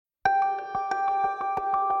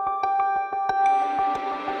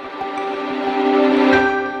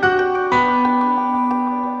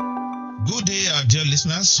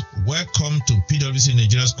listeners, welcome to PwC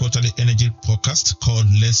Nigeria's quarterly energy podcast called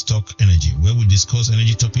Let's Talk Energy, where we discuss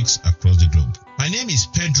energy topics across the globe. My name is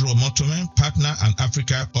Pedro Omontuemhen, partner and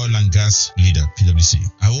Africa oil and gas leader, PwC.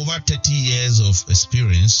 I have over 30 years of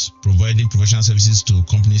experience providing professional services to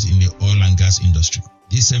companies in the oil and gas industry.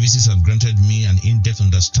 These services have granted me an in-depth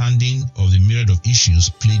understanding of the myriad of issues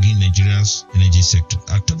plaguing Nigeria's energy sector.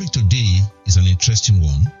 Our topic today is an interesting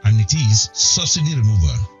one, and it is subsidy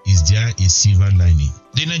removal. Is there a silver lining?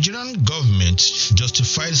 The Nigerian government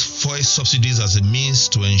justifies fuel subsidies as a means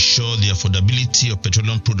to ensure the affordability of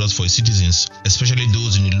petroleum products for its citizens, especially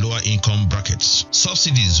those in the lower income brackets.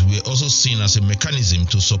 Subsidies were also seen as a mechanism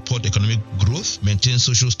to support economic growth, maintain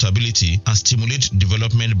social stability, and stimulate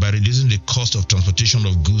development by reducing the cost of transportation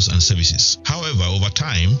of goods and services. However, over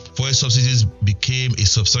time, fuel subsidies became a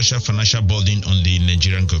substantial financial burden on the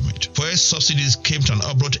Nigerian government. Fuel subsidies came to an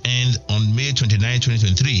abrupt end on May 29,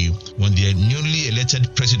 2023, when the newly elected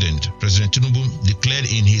President Tinubu declared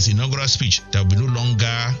in his inaugural speech there will be no longer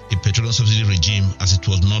a petroleum subsidy regime as it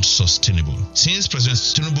was not sustainable. Since President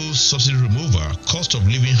Tinubu's subsidy removal, cost of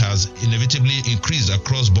living has inevitably increased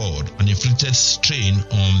across board and inflicted strain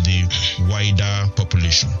on the wider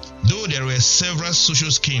population. Though there were several social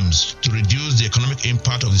schemes to reduce the economic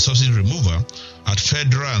impact of the subsidy removal at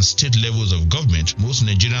federal and state levels of government, most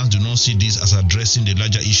Nigerians do not see this as addressing the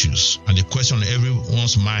larger issues. And the question on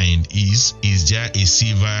everyone's mind is there a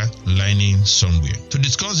silver lining somewhere? To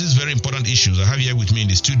discuss these very important issues, I have here with me in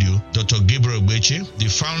the studio Dr. Gabriel Ogbechie, the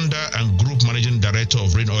founder and group managing director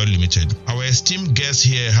of Rainoil Limited. Our esteemed guest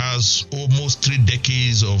here has almost 3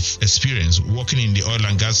 decades of experience working in the oil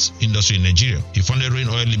and gas industry in Nigeria. He founded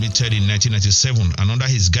Rainoil Limited in 1997, and under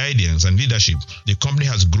his guidance and leadership, the company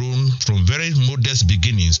has grown from very modest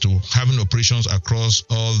beginnings to having operations across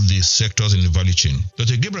all the sectors in the value chain.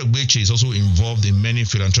 Dr. Gabriel Ogbechie is also involved in many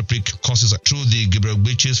philanthropic causes through the Gabriel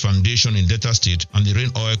Ogbechie Foundation in Delta State and the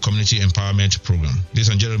Rainoil Community Empowerment Program. Ladies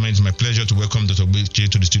and gentlemen, it's my pleasure to welcome Dr. Ogbechie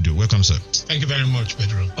to the studio. Welcome, sir. Thank you very much,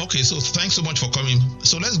 Pedro. Okay, so thanks so much for coming.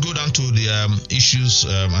 So let's go down to the issues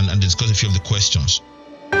and discuss a few of the questions.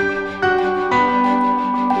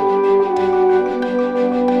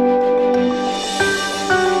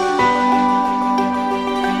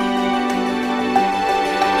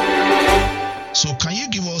 So can you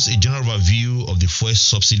give us a general overview of the fuel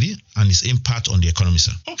subsidy and its impact on the economy,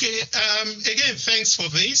 sir? Okay, again, thanks for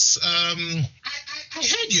this. I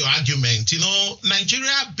heard your argument.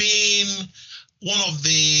 Nigeria being one of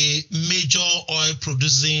the major oil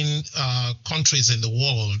producing countries in the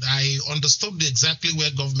world, I understood exactly where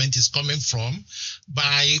government is coming from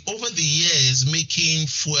by over the years making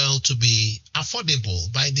fuel to be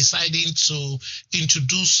affordable by deciding to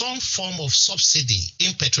introduce some form of subsidy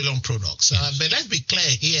in petroleum products. But let's be clear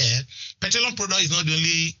here, petroleum product is not the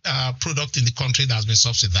only product in the country that has been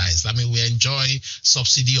subsidized. I mean, we enjoy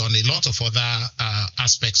subsidy on a lot of other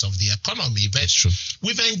aspects of the economy, but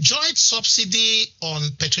we've enjoyed subsidy on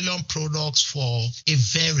petroleum products for a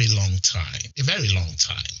very long time.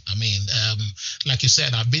 I mean, like you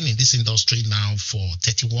said, I've been in this industry now for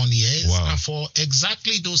 31 years. Wow. And for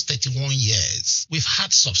exactly those 31 years, we've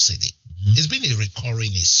had subsidy. It's been a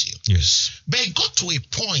recurring issue. Yes. But it got to a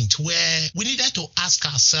point where we needed to ask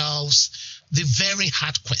ourselves the very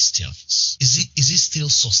hard questions. Is it still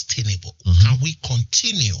sustainable? Can we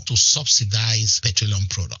continue to subsidize petroleum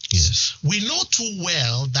products? Yes. We know too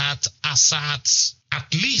well that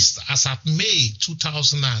at least as at May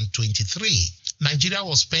 2023, Nigeria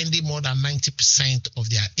was spending more than 90% of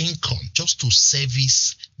their income just to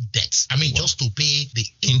service debt. I mean, just to pay the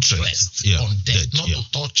interest on debt, not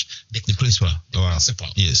to touch the principal. Principal.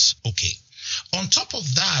 Yes. Okay. On top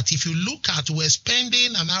of that, if you look at, we're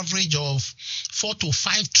spending an average of 4 to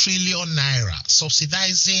 5 trillion naira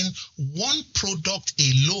subsidizing one product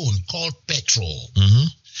alone called petrol.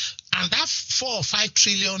 And that 4 or 5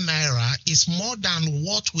 trillion naira is more than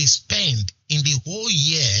what we spend in the whole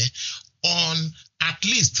year on at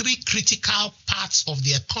least 3 critical parts of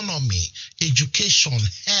the economy: education,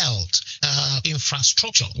 health,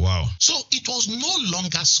 infrastructure. Wow. So it was no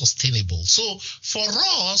longer sustainable. So for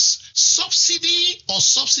us, subsidy or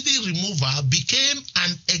subsidy removal became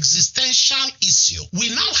an existential issue. We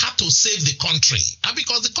now have to save the country,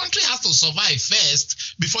 because the country has to survive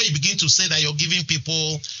first before you begin to say that you're giving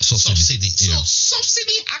people subsidy. So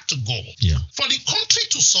subsidy had to go. For the country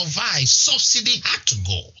to survive, subsidy had to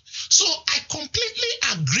go. So I completely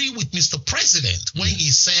agree with Mr. President when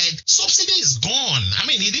he said subsidy is gone. I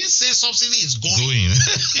mean, he didn't say subsidy is going.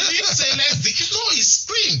 He didn't say no, he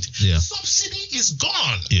screamed. Subsidy is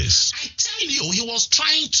gone. Yes. I tell you, he was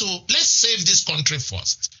trying to, let's save this country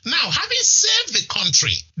first. Now, having saved the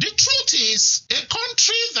country, the truth is a country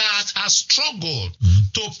has struggled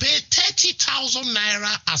to pay 30,000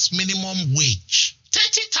 naira as minimum wage.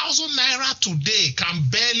 30,000 naira today can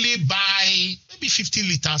barely buy maybe 50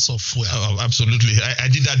 liters of fuel. Oh, absolutely. I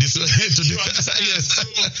did that this today. Yes.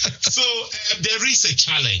 So there is a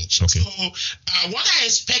challenge. Okay. So what I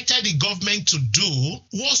expected the government to do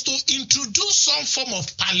was to introduce some form of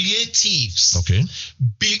palliatives. Okay.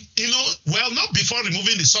 Not before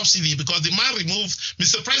removing the subsidy, because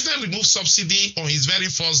Mr. President removed subsidy on his very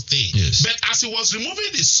first day. Yes. But as he was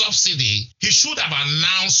removing the subsidy, he should have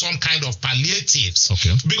announced some kind of palliatives.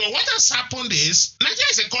 Okay. Because what has happened is,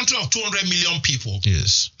 Nigeria is a country of 200 million people.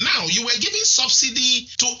 Yes. Now, you were giving subsidy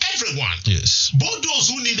to everyone. Yes. Both those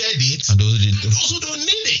who needed it And those who don't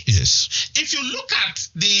need it. Yes. If you look at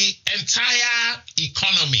the entire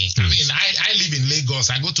economy, Yes. I mean, I live in Lagos.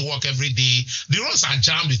 I go to work every day. The roads are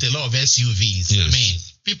jammed with a lot of SUVs. Yes. I mean,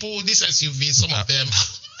 people, these SUVs, some of them,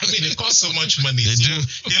 they cost so much money. They do.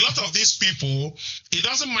 A lot of these people, it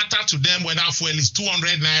doesn't matter to them whether fuel is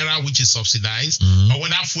 200 naira, which is subsidized, or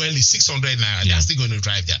whether fuel is 600 naira. They're still going to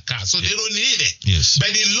drive their car. So they don't need it. Yes. But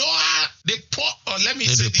the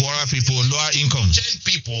poorer people, lower income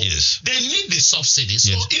people, yes, they need the subsidy.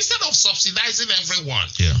 So yes, instead of subsidizing everyone,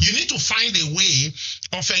 yeah, you need to find a way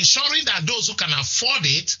of ensuring that those who can afford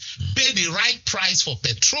it pay the right price for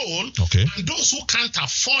petrol, okay, and those who can't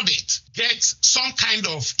afford it get some kind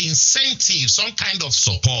of incentive, some kind of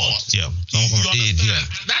support. Yeah, some kind of aid, yeah.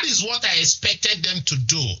 And that is what I expected them to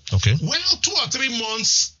do. Okay. Well, 2 or 3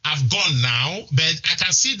 months have gone now, but I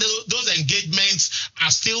can see those engagements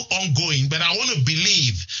are still ongoing. But I want to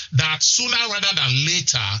believe that sooner rather than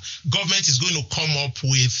later, government is going to come up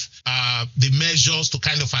with the measures to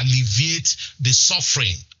kind of alleviate the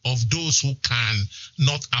suffering of those who can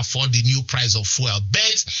not afford the new price of fuel.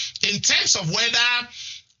 But in terms of whether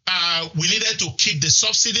we needed to keep the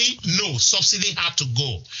subsidy, no, subsidy had to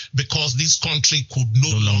go because this country could no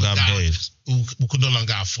longer we could no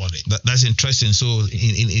longer afford it. That's interesting. So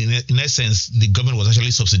in essence, the government was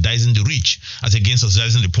actually subsidizing the rich as against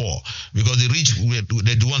subsidizing the poor, because the rich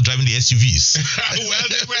they're the ones driving the SUVs.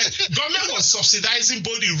 Government was subsidizing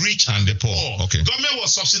both the rich and the poor. Okay. Government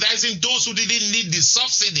was subsidizing those who didn't need the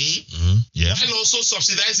subsidy, yeah, and also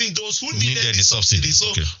subsidizing those who needed the subsidy.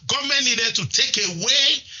 So government needed to take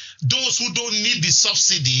away those who don't need the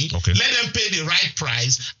subsidy, let them pay the right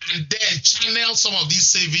price, and then channel some of these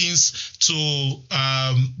savings to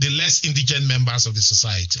the less indigent members of the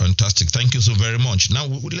society. Fantastic. Thank you so very much. Now,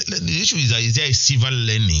 the issue is there a silver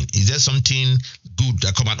lining? Is there something good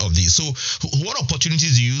that come out of this? So, what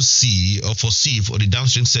opportunities do you see or foresee for the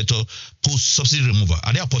downstream sector post-subsidy removal?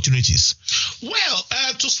 Are there opportunities? Well,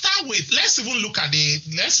 to start with, let's even look at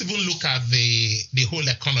the whole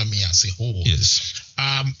economy as a whole. Yes.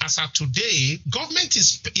 As of today, government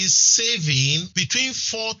is saving between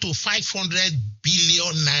 400 to 500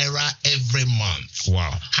 billion naira every month.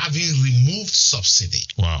 Wow. Having removed subsidy.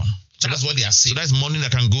 Wow. That's what they are saying. So that's money that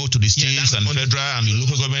can go to the states and federal and the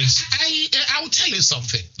local governments. I will tell you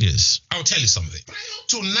something. Yes. I will tell you something. Prior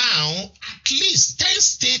to now, at least 10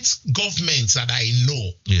 state governments that I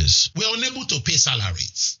know, yes, were unable to pay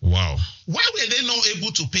salaries. Wow. Why were they not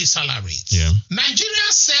able to pay salaries? Yeah. Nigeria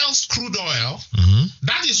sells crude oil.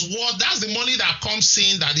 That's the money that comes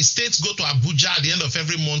in that the states go to Abuja at the end of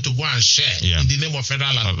every month to go and share in the name of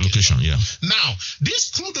federal allocation. Yeah. Now, this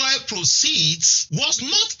crude oil proceeds was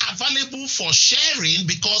not available for sharing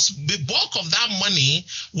because the bulk of that money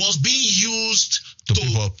was being used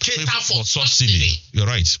to cater for subsidy. You're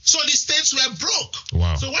right. So the states were broke.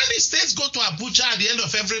 Wow. So when the states go to Abuja at the end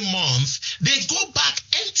of every month, they go back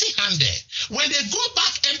empty-handed. When they go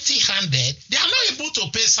back empty-handed, they are not able to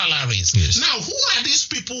pay salaries. Yes. Now, who are these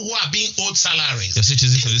people who are being owed salaries? The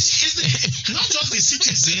citizens. Not just the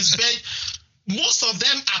citizens, but most of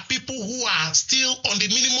them are people who are still on the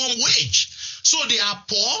minimum wage. So they are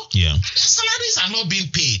poor, and their salaries are not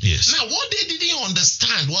being paid. Yes. Now, what they didn't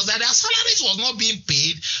understand was that their salaries was not being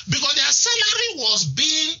paid because their salary was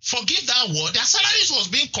being, forgive that word, their salaries was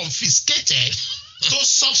being confiscated to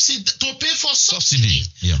pay for subsidy.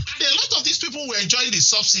 Yeah. And a lot of these people who were enjoying the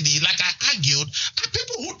subsidy, like I argued, are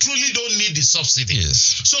people who truly don't need the subsidy.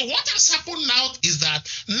 Yes. So what has happened now is that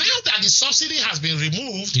now that the subsidy has been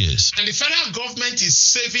removed, and the federal government is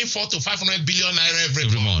saving 400 to 500 billion naira every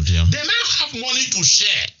month, they now have money to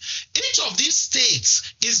share. Each of these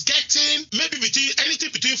states is getting maybe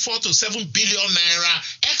anything between 4 to 7 billion naira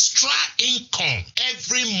extra income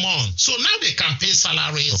every month. So now they can pay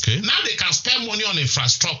salaries. Now they can spend money on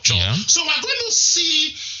infrastructure. So we're going to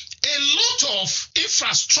see a lot lot of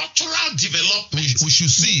infrastructural development we should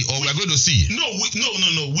see, or we are going to see. No.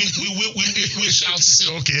 We shall see.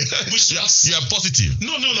 Okay. We shall see. You are positive.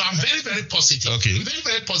 No. I'm very, very positive. Okay. I'm very,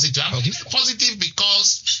 very positive. I'm very positive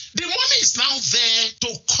because the money is now there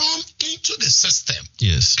to come into the system.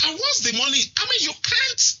 Yes. And once the money, you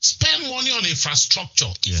can't spend money on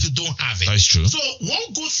infrastructure if you don't have it. That's true. So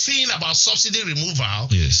one good thing about subsidy removal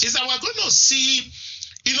is that we're going to see,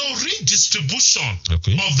 redistribution of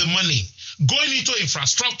the money going into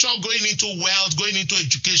infrastructure, going into wealth, going into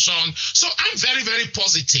education. So I'm very, very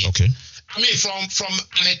positive. Okay. From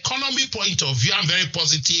an economy point of view, I'm very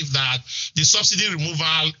positive that the subsidy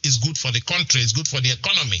removal is good for the country, it's good for the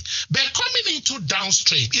economy. But coming into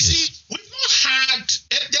downstream, you see, we've not had,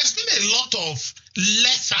 there's been a lot of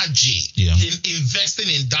lethargy in investing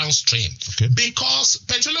in downstream because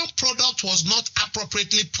petroleum product was not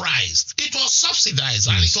appropriately priced. It was subsidized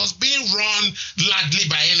and it was being run largely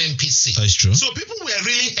by NNPC. That's true. So people were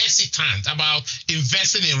really hesitant about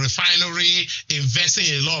investing in refinery, investing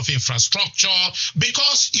in a lot of infrastructure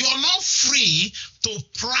because you're not free to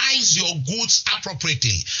price your goods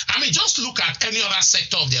appropriately. Just look at any other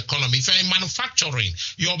sector of the economy. If you're in manufacturing,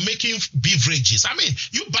 you're making beverages.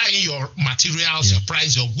 You buy your materials, you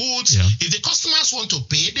price your goods. If the customers want to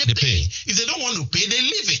pay, they pay. If they don't want to pay, they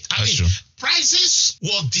leave it. Prices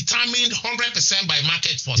were determined 100% by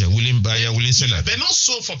market forces. Willing buyer, willing seller. But not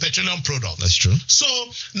so for petroleum products. That's true. So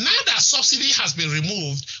now that subsidy has been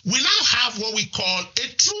removed, we now have what we call a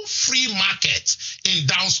true free market in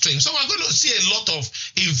downstream. So we're going to see a lot of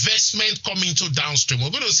investment coming to downstream. We're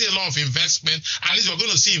going to see a lot of investment. At least we're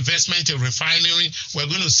going to see investment in refinery. We're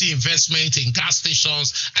going to see investment in gas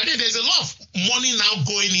stations. And then there's a lot of money now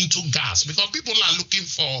going into gas because people are looking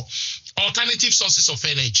for alternative sources of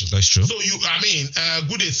energy. That's true. So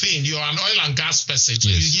good thing, you're an oil and gas person. So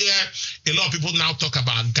you hear a lot of people now talk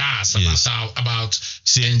about gas, about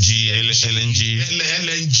CNG, LNG,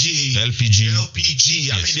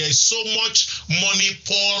 LPG. There's so much money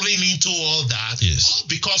pouring into all that, all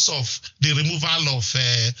because of the removal of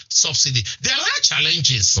subsidy. There are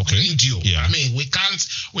challenges behind you. We can't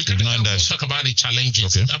talk about the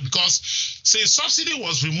challenges because since subsidy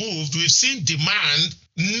was removed, we've seen demand.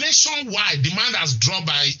 Nationwide, demand has dropped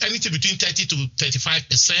by anything between 30 to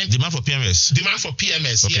 35%. Demand for PMS.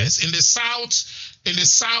 Yes. In the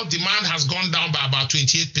south, demand has gone down by about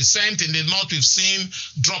 28%. In the north, we've seen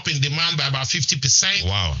drop in demand by about 50%.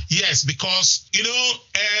 Wow. Yes, because,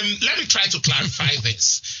 let me try to clarify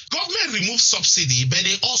this. Government removed subsidy, but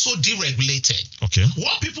they also deregulated. Okay.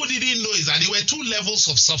 What people didn't know is that there were two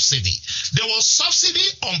levels of subsidy. There was subsidy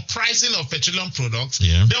on pricing of petroleum products.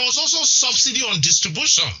 Yeah. There was also subsidy on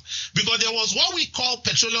distribution because there was what we call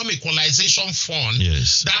Petroleum Equalization Fund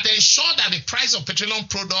that ensured that the price of petroleum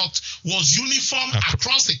products was uniform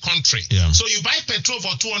across the country. Yeah. So you buy petrol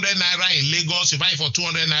for 200 naira in Lagos, you buy it for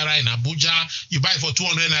 200 naira in Abuja, you buy it for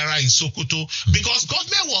 200 naira in Sokoto because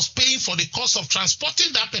government was paying for the cost of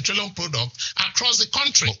transporting that petroleum product across the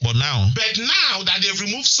country. But now that they've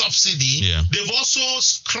removed subsidy, they've also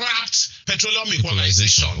scrapped petroleum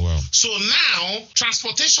equalization. Wow. So now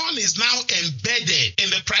transportation is now embedded in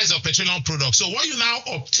the price of petroleum products. So what you now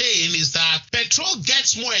obtain is that petrol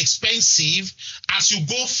gets more expensive as you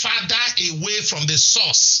go farther away from the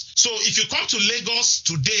source. So if you come to Lagos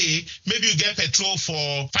today, maybe you get petrol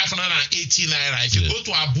for 580 naira. If you go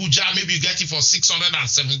to Abuja, maybe you get it for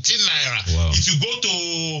 617 naira. Wow. If you go to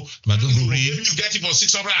Maiduguri, maybe you get it for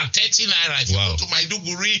 630 naira. If you go to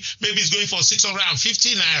Maiduguri, maybe it's going for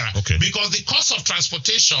 650 naira. Okay. Because the cost of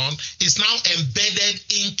transportation is now embedded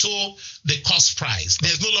into the cost price.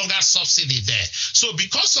 There's no longer subsidy there. So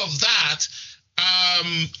because of that,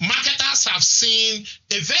 marketers have seen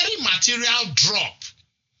a very material drop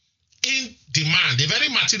in demand, a very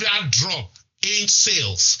material drop in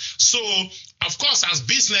sales. So, of course, as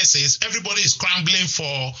businesses, everybody is scrambling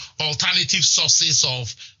for alternative sources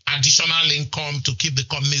of additional income to keep the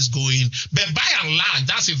companies going. But by and large,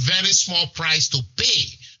 that's a very small price to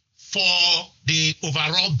pay for the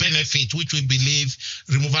overall benefit, which we believe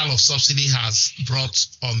removal of subsidy has brought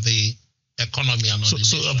on the economy and on the nation.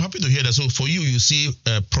 So I'm happy to hear that. So for you, you see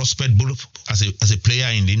prospect both as a player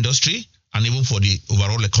in the industry and even for the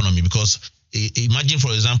overall economy, because imagine,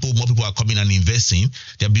 for example, more people are coming and investing,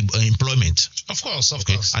 there'll be employment. Of course.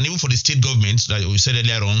 And even for the state governments that we said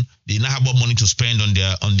earlier on, they now have more money to spend on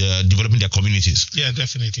their developing their communities. Yeah,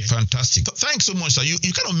 definitely. Fantastic. Thanks so much, sir. You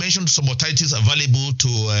kind of mentioned some alternatives available to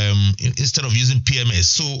instead of using PMS.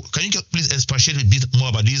 So can you please expatiate a bit more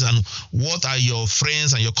about this, and what are your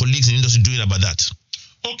friends and your colleagues in the industry doing about that?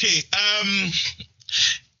 Okay.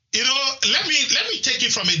 Let me take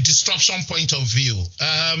it from a disruption point of view.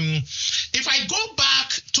 If I go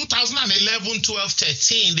back 2011, 12,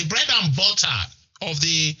 13, the bread and butter of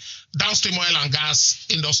the downstream oil and gas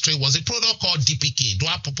industry was a product called DPK,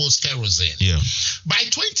 dual purpose kerosene. Yeah. By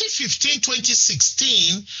 2015,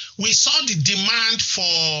 2016, we saw the demand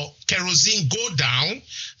for kerosene go down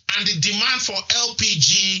and the demand for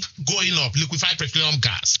LPG going up, liquefied petroleum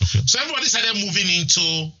gas. Okay. So everybody started moving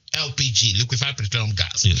into LPG, liquefied petroleum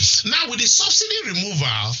gas. Yes. Now with the subsidy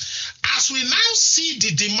removal, as we now see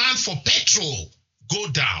the demand for petrol go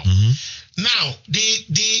down, now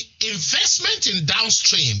the investment in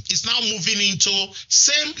downstream is now moving into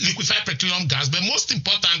same liquefied petroleum gas, but most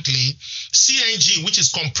importantly, CNG, which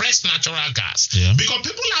is compressed natural gas. Yeah. Because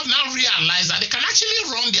people have now realized that they can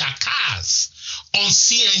actually run their cars on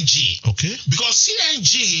CNG. Okay. Because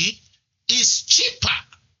CNG is cheaper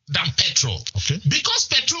than petrol. Okay. Because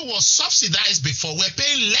petrol was subsidized before, we're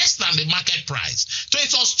paying less than the market price. So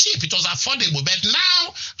it was cheap, it was affordable. But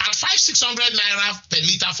now, at 500-600 naira per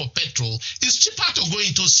liter for petrol, it's cheaper to go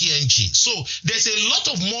into CNG. So there's a lot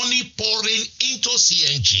of money pouring into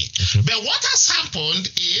CNG. Okay. But what has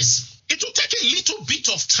happened is, it will take a little bit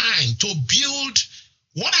of time to build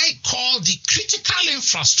what I call the critical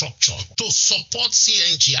infrastructure to support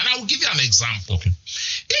CNG. And I will give you an example. Okay.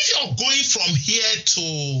 If you're going from here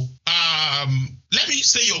to, let me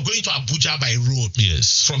say you're going to Abuja by road.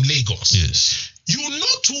 Yes. From Lagos. Yes. You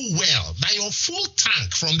know too well that your full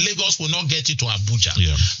tank from Lagos will not get you to Abuja.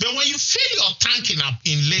 Yeah. But when you fill your tank in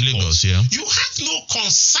Lagos, yeah. you have no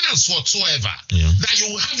concerns whatsoever that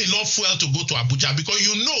you will have enough fuel to go to Abuja, because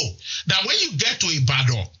you know that when you get to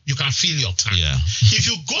Ibadan, you can fill your tank. Yeah. If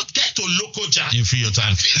you get to Lokoja, you fill your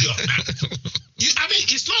tank. Fill your tank.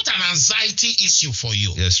 It's not an anxiety issue for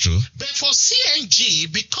you. That's true. But for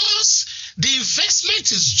CNG, because the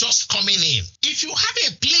investment is just coming in, if you have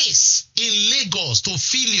a place in Lagos to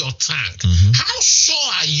fill your tank, how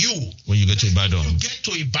sure are you when you get to Ibadan? You get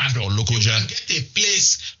to Ibadan, Lokoja, you can get a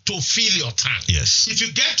place to fill your tank. Yes. If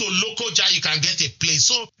you get to Lokoja, you can get a place.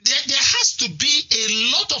 So there has to be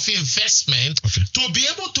a lot of investment to be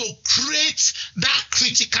able to create that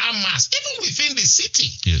critical mass, even within the city.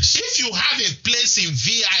 Yes. If you have a place in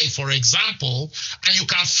VI, for example, and you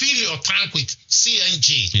can fill your tank with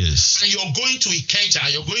CNG, yes, and you're going to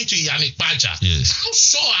Ikeja, you're going to Iyanigbaja, yes, how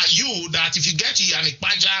sure are you that if you get to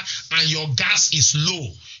Iyanigbaja and your gas is low,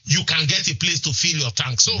 you can get a place to fill your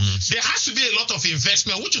tank? So there has to be a lot of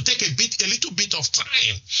investment, which will take a little bit of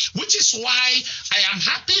time, which is why I am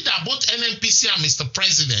happy that both NNPC and Mr.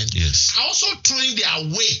 President are also throwing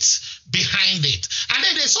their weight behind it. And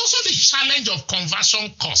then there's also the challenge of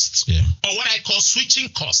conversion costs, or what I call switching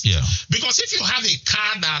costs. Because if you have a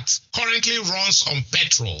car that currently runs on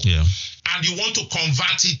petrol, and you want to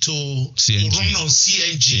convert it to run on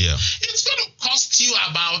CNG, it's going to cost you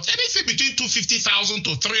about anything between 250,000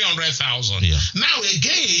 to 300,000. Now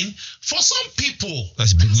again, for some people,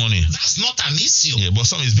 that's big money. That's not an issue. But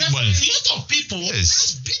some is big money. For a lot of people,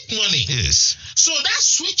 that's big money. So that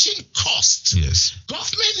switching cost,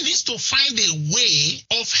 government needs to find a way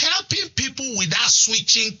of helping people with that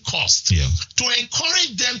switching cost, to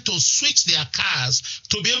encourage them to switch their cars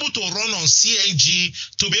to be able to run on CNG,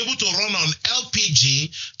 to be able to run on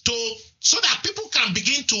LPG, so that people can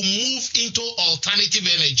begin to move into alternative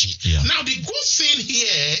energy. Now, the good thing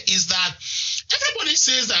here is that everybody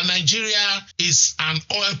says that Nigeria is an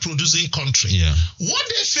oil-producing country. What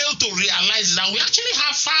they fail to realize is that we actually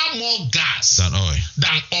have far more gas than oil.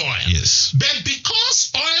 But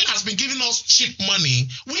because oil has been giving us cheap money,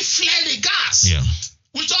 we flare the gas.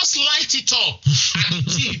 We just light it up and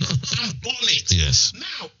dip and burn it.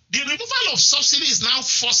 Now, the removal of subsidy is now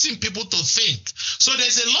forcing people to think. So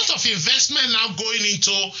there's a lot of investment now going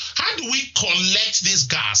into how do we collect this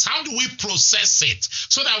gas? How do we process it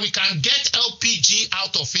so that we can get LPG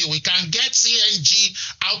out of it? We can get CNG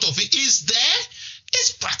out of it. Is there?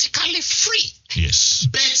 It's practically free.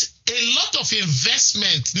 But a lot of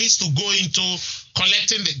investment needs to go into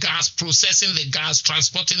collecting the gas, processing the gas,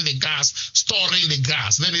 transporting the gas, storing the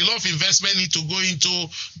gas. Then a lot of investment needs to go into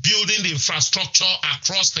building the infrastructure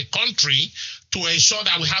across the country to ensure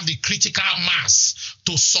that we have the critical mass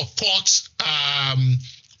to support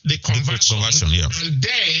the conversion. And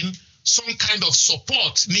then some kind of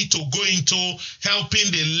support need to go into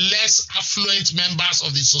helping the less affluent members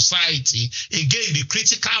of the society, again, the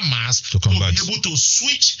critical mass, to be able to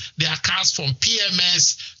switch their cars from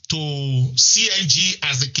PMS to CNG,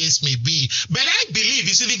 as the case may be. But I believe,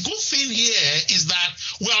 you see, the good thing here is that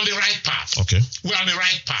we're on the right path. Okay. We're on the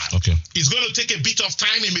right path. Okay. It's going to take a bit of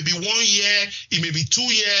time. It may be 1 year, it may be 2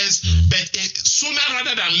 years, but sooner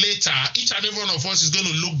rather than later, each and every one of us is going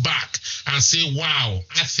to look back and say, wow,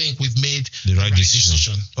 I think we've made the right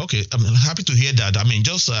decision. Okay, I'm happy to hear that. I mean,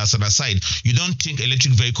 just as an aside, you don't think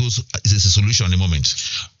electric vehicles is a solution at the moment?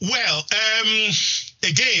 Well,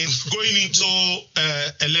 again, going into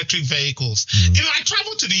electric vehicles, I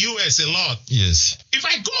travel to the US a lot. Yes. If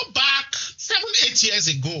I go back 7-8 years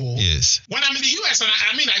ago, yes, when I'm in the US, and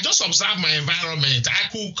I just observe my environment, I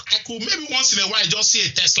could maybe once in a while just see a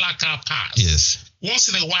Tesla car pass. Yes. Once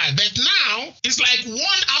in a while. But now, it's like 1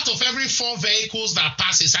 out of every 4 vehicles that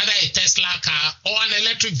passes either a Tesla car or an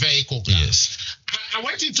electric vehicle car. Yes. I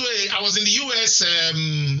was in the US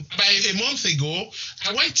about a month ago.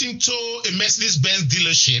 I went into a Mercedes-Benz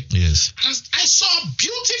dealership. Yes. And I saw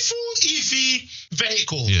beautiful EV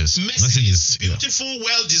vehicles. Yes. Mercedes, beautiful,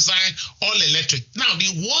 well-designed, all electric. Now,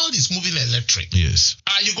 the world is moving electric. Yes.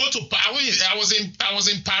 You go to Paris. I was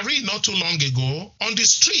in Paris not too long ago. On the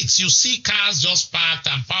streets, you see cars just parked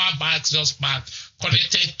and power bikes just parked,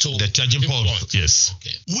 connected to the charging port. Yes.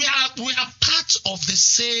 Okay. We are part of the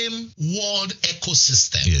same world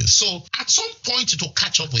ecosystem. Yes. So at some point it will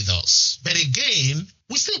catch up with us. But again,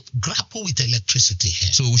 we still grapple with electricity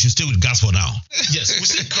here. So we should stay with gas for now. Yes, we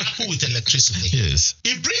still grapple with electricity here. Yes.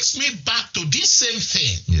 It brings me back to this same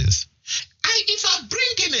thing. Yes. If I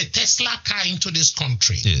bring in a Tesla car into this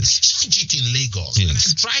country, yes, I charge it in Lagos, yes, and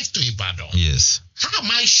I drive to Ibadan. Yes. How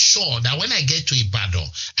am I sure that when I get to Ibadan,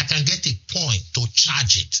 I can get a point to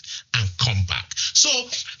charge it and come back? So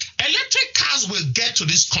electric cars will get to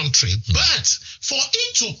this country, but for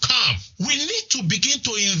it to come, we need to begin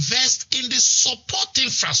to invest in the support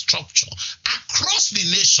infrastructure across the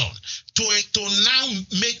nation to now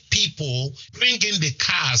make people bring in the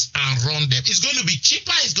cars and run them. It's going to be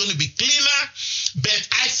cheaper, it's going to be cleaner, but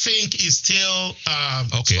I think it's still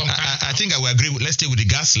okay. I think I will agree. Let's stay with the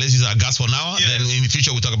gas. Let's use our gas for now. Yes. Then in the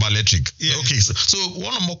future we'll talk about electric. Yes. Okay. So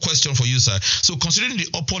one more question for you, sir. So considering the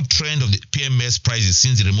upward trend of the PMS prices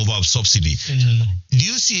since the removal of subsidy, do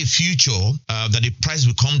you see a future that the price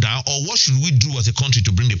will come down, or what should we do as a country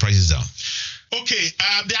to bring the prices down? Okay,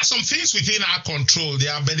 there are some things within our control.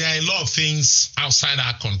 But there are a lot of things outside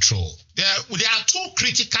our control. There are 2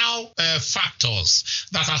 critical factors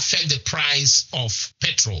that affect the price of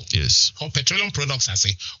petrol. Yes. Or petroleum products, I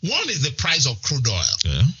say. One is the price of crude oil.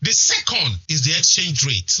 Yeah. The second is the exchange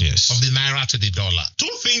rate of the naira to the dollar. 2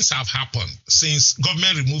 things have happened since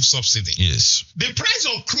government removed subsidy. Yes. The price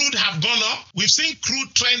of crude have gone up. We've seen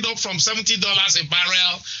crude trend up from $70 a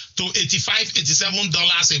barrel to $85,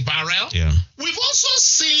 $87 a barrel. Yeah. We've also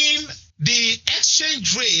seen the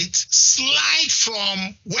exchange rate slide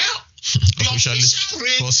from, the official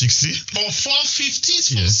rate 460 or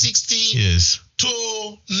 450, 460 yes, to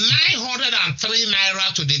 903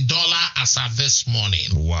 naira to the dollar as of this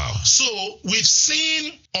morning. Wow. So we've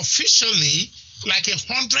seen officially like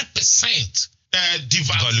 100%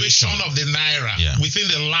 devaluation of the naira within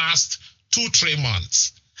the last 2-3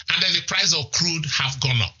 months. And then the price of crude have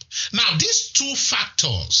gone up. Now, these 2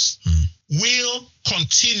 factors will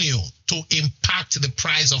continue to impact the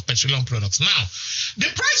price of petroleum products. Now, the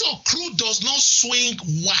price of crude does not swing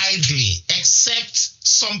widely except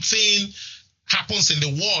something happens in the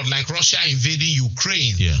world like Russia invading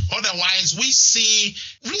Ukraine. Yeah. Otherwise, we see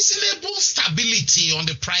reasonable stability on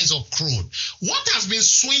the price of crude. What has been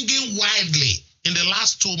swinging widely in the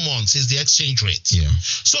last 2 months is the exchange rate. Yeah.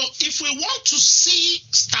 So if we want to see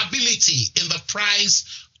stability in the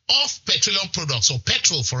price of petroleum products or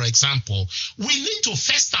petrol, for example, we need to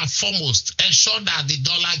first and foremost ensure that the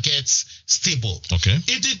dollar gets stable. Okay.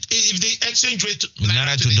 If the exchange rate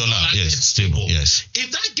naira to dollar gets stable, yes.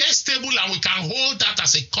 If that gets stable and we can hold that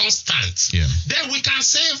as a constant, then we can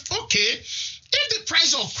say, okay, if the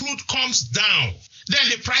price of crude comes down, then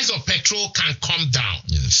the price of petrol can come down.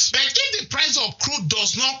 Yes. But if the price of crude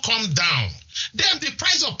does not come down, then the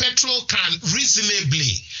price of petrol can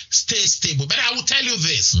reasonably stay stable. But I will tell you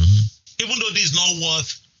this, even though this is not what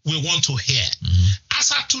we want to hear.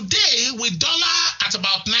 As of today, with dollar at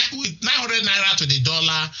about 900 naira to the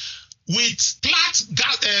dollar, with flat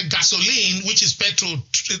gasoline, which is petrol,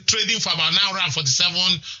 trading for about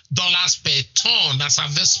 $947 per ton as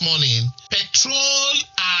of this morning, petrol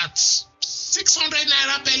at 600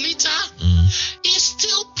 naira per liter is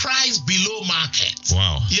still priced below market.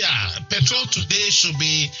 Wow. Yeah, petrol today should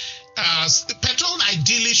be, petrol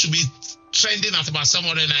ideally should be trending at about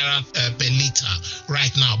 700 naira per liter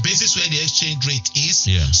right now, basis where the exchange rate is.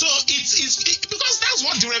 Yeah. So it's because that's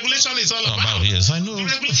That's what the regulation is all about. Yes, I know.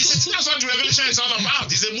 That's what the regulation is all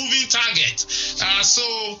about. It's a moving target.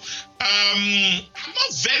 I'm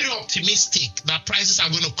not very optimistic that prices are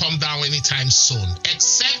going to come down anytime soon,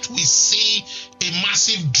 except we see a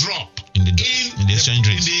massive drop in the exchange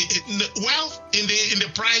rate. In the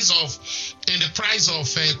price of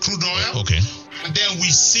crude oil. Okay. And then we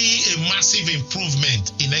see a massive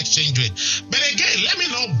improvement in exchange rate. But again, let me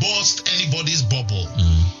not burst anybody's bubble.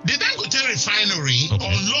 The Dangote refinery or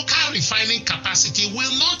local refining capacity will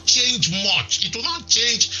not change much. It will not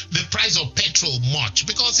change the price of petrol much,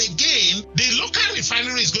 because again, the local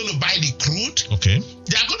refinery is going to buy the crude. Okay.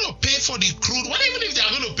 They are going to pay for the crude. What even if they are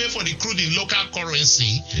going to pay for the crude in local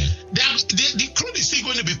currency? Yeah. The crude is still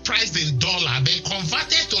going to be priced in dollar, then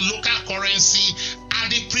converted to local currency at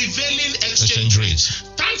the prevailing exchange rate.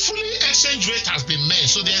 Thankfully, exchange rate has been made,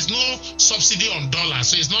 so there's no subsidy on dollars.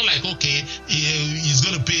 So it's not like, okay, he's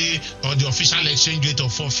going to pay the official exchange rate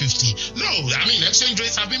of 450. No, I mean, exchange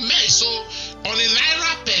rates have been made. So on a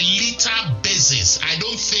naira per liter basis, I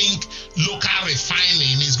don't think local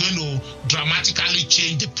refining is going to dramatically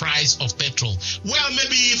change the price of petrol. Well,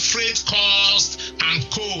 maybe freight cost and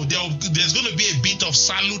coal, there's going to be a bit of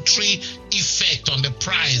salutary effect on the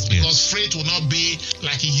price, because freight will not be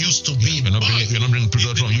like it used to be. You're not bringing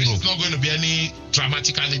product from Europe. It's not going to be any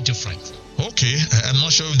dramatically different. Okay, I'm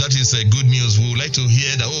not sure if that is good news. We would like to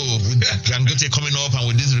hear that, Dangote coming up, and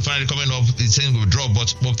with this refinery coming up, it's saying will drop.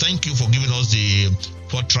 But thank you for giving us the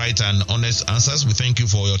forthright and honest answers. We thank you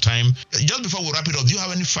for your time. Just before we wrap it up, do you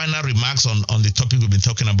have any final remarks on the topic we've been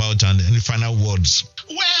talking about, and any final words?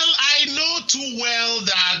 Well, I know too well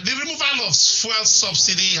that the removal of fuel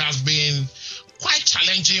subsidy has been quite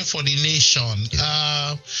challenging for the nation.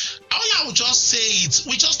 All I would just say is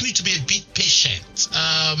we just need to be a bit patient.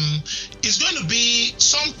 It's going to be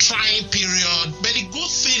some trying period, but the good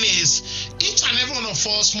thing is each and every one of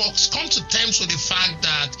us must come to terms with the fact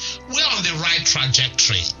that we're on the right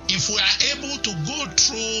trajectory. If we are able to go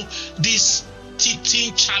through these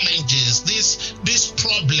teething challenges, these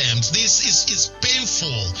problems, this is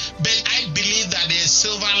painful, but I believe that there's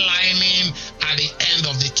silver lining at the end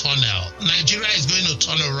of the tunnel. Nigeria is going to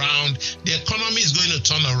turn around, the economy is going to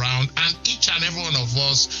turn around, and each and every one of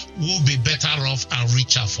us will be better off and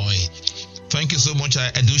richer for it. Thank you so much. I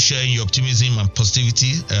do share in your optimism and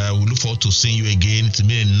positivity. We look forward to seeing you again. It's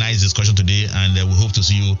been a nice discussion today, and we hope to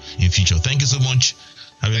see you in future. Thank you so much.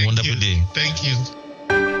 Have a wonderful day. Thank you.